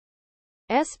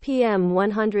SPM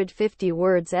 150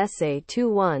 words essay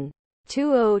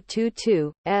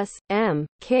 21-2022,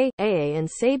 SMKA and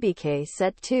SABK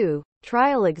Set 2,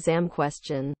 trial exam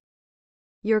question.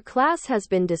 Your class has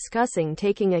been discussing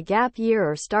taking a gap year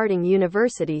or starting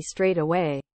university straight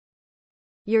away.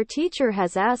 Your teacher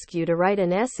has asked you to write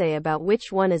an essay about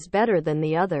which one is better than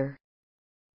the other.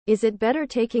 Is it better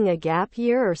taking a gap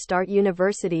year or start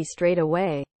university straight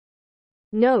away?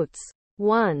 Notes.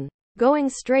 1. Going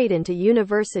straight into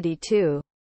university. 2.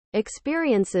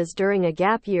 Experiences during a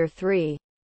gap year. 3.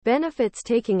 Benefits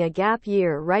taking a gap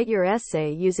year. Write your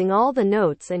essay using all the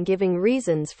notes and giving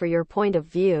reasons for your point of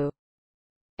view.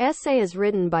 Essay is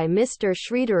written by Mr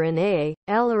Sritharan A,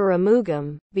 L.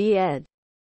 Arumugam, B. Ed.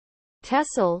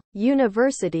 TESL,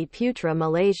 Universiti Putra,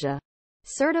 Malaysia.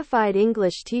 Certified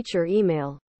English Teacher.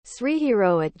 Email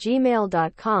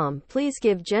srihero@gmail.com. Please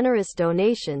give generous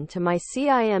donation to my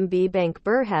CIMB Bank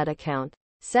Berhad account,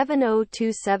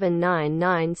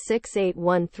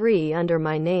 7027996813 under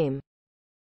my name.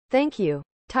 Thank you.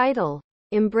 Title: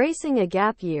 Embracing a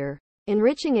Gap Year.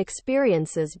 Enriching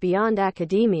experiences beyond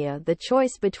academia. The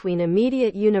choice between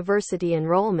immediate university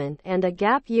enrollment and a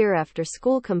gap year after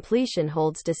school completion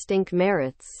holds distinct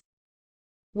merits.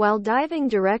 While diving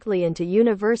directly into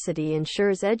university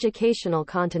ensures educational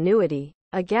continuity,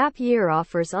 a gap year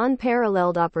offers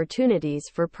unparalleled opportunities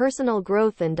for personal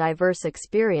growth and diverse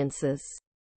experiences.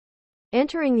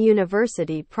 Entering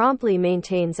university promptly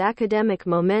maintains academic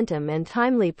momentum and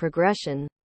timely progression.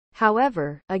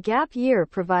 However, a gap year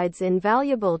provides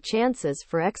invaluable chances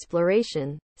for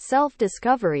exploration,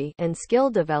 self-discovery, and skill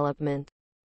development.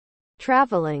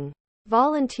 Traveling,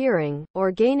 volunteering,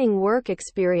 or gaining work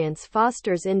experience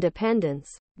fosters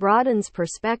independence, broadens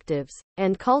perspectives,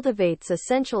 and cultivates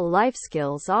essential life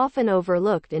skills often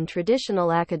overlooked in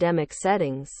traditional academic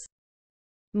settings.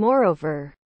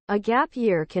 Moreover, a gap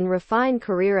year can refine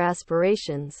career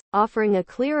aspirations, offering a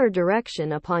clearer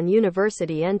direction upon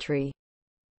university entry.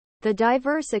 The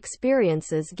diverse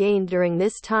experiences gained during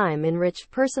this time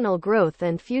enrich personal growth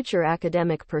and future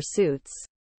academic pursuits,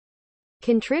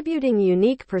 contributing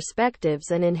unique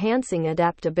perspectives and enhancing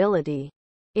adaptability.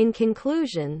 In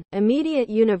conclusion, immediate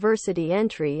university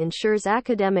entry ensures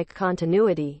academic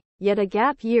continuity, yet a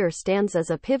gap year stands as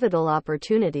a pivotal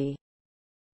opportunity,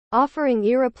 offering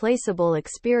irreplaceable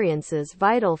experiences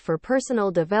vital for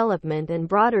personal development and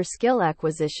broader skill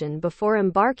acquisition before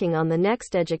embarking on the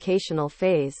next educational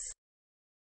phase.